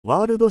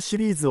ワールドシ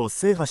リーズを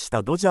制覇し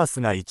たドジャース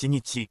が1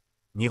日、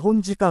日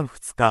本時間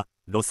2日、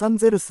ロサン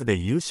ゼルスで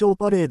優勝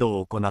パレード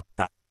を行っ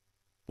た。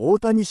大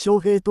谷翔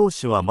平投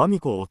手はマミ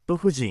コ夫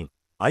夫人、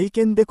愛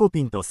犬デコ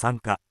ピンと参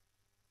加。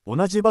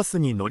同じバス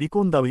に乗り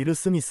込んだウィル・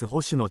スミス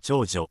捕手の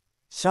長女、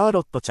シャー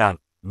ロットちゃん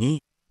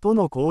に、と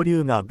の交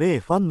流が米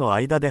ファンの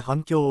間で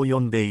反響を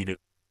呼んでい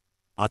る。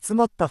集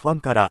まったファ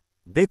ンから、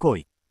デコ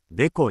イ、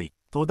デコイ、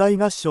と大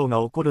合唱が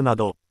起こるな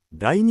ど、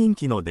大人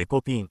気のデ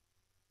コピン。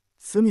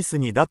スミス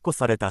に抱っこ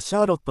されたシ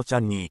ャーロットちゃ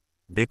んに、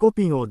デコ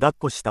ピンを抱っ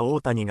こした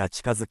大谷が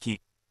近づき、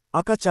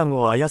赤ちゃん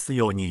をあやす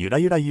ようにゆら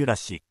ゆら揺ら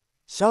し、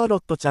シャーロ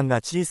ットちゃんが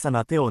小さ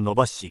な手を伸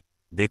ばし、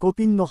デコ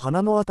ピンの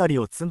鼻のあたり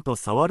をツンと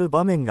触る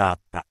場面があっ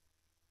た。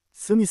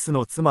スミス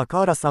の妻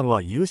カーラさん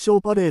は優勝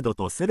パレード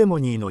とセレモ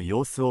ニーの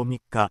様子を3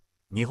日、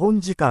日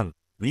本時間、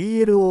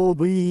WLOVELA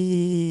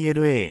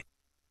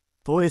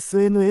と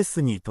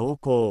SNS に投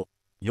稿。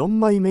4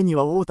枚目に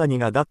は大谷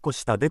が抱っこ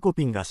したデコ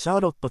ピンがシャー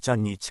ロットちゃ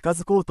んに近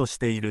づこうとし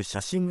ている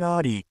写真が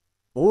あり、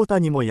大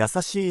谷も優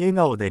しい笑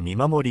顔で見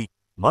守り、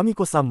マミ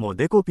コさんも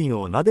デコピン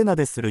をなでな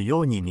でする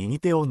ように右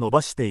手を伸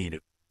ばしてい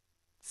る。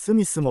ス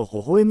ミスも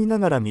微笑みな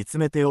がら見つ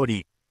めてお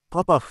り、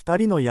パパ2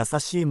人の優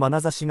しい眼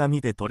差しが見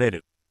て取れ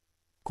る。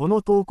こ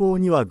の投稿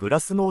にはグ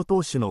ラスノー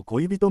投手の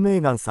恋人メ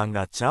ーガンさん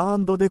がチ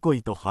ャー&デコ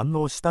イと反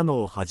応した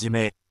のをはじ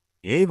め、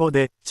英語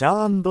でチ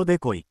ャー&デ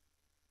コイ、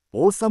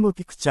オーサム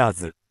ピクチャー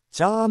ズ、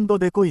チャー&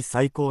デコイ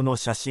最高の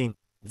写真、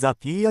The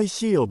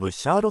PIC of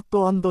シャーロッ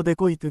ト&デ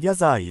コイ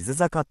Together is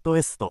the cut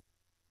est。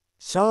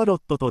シャーロ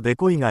ットとデ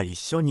コイが一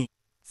緒に、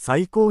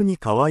最高に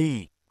可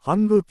愛い、ハ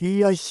ング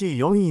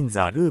PIC4 in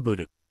the ルーブ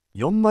ル、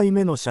4枚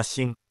目の写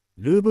真、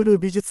ルーブル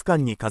美術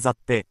館に飾っ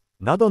て、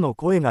などの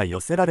声が寄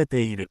せられ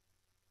ている。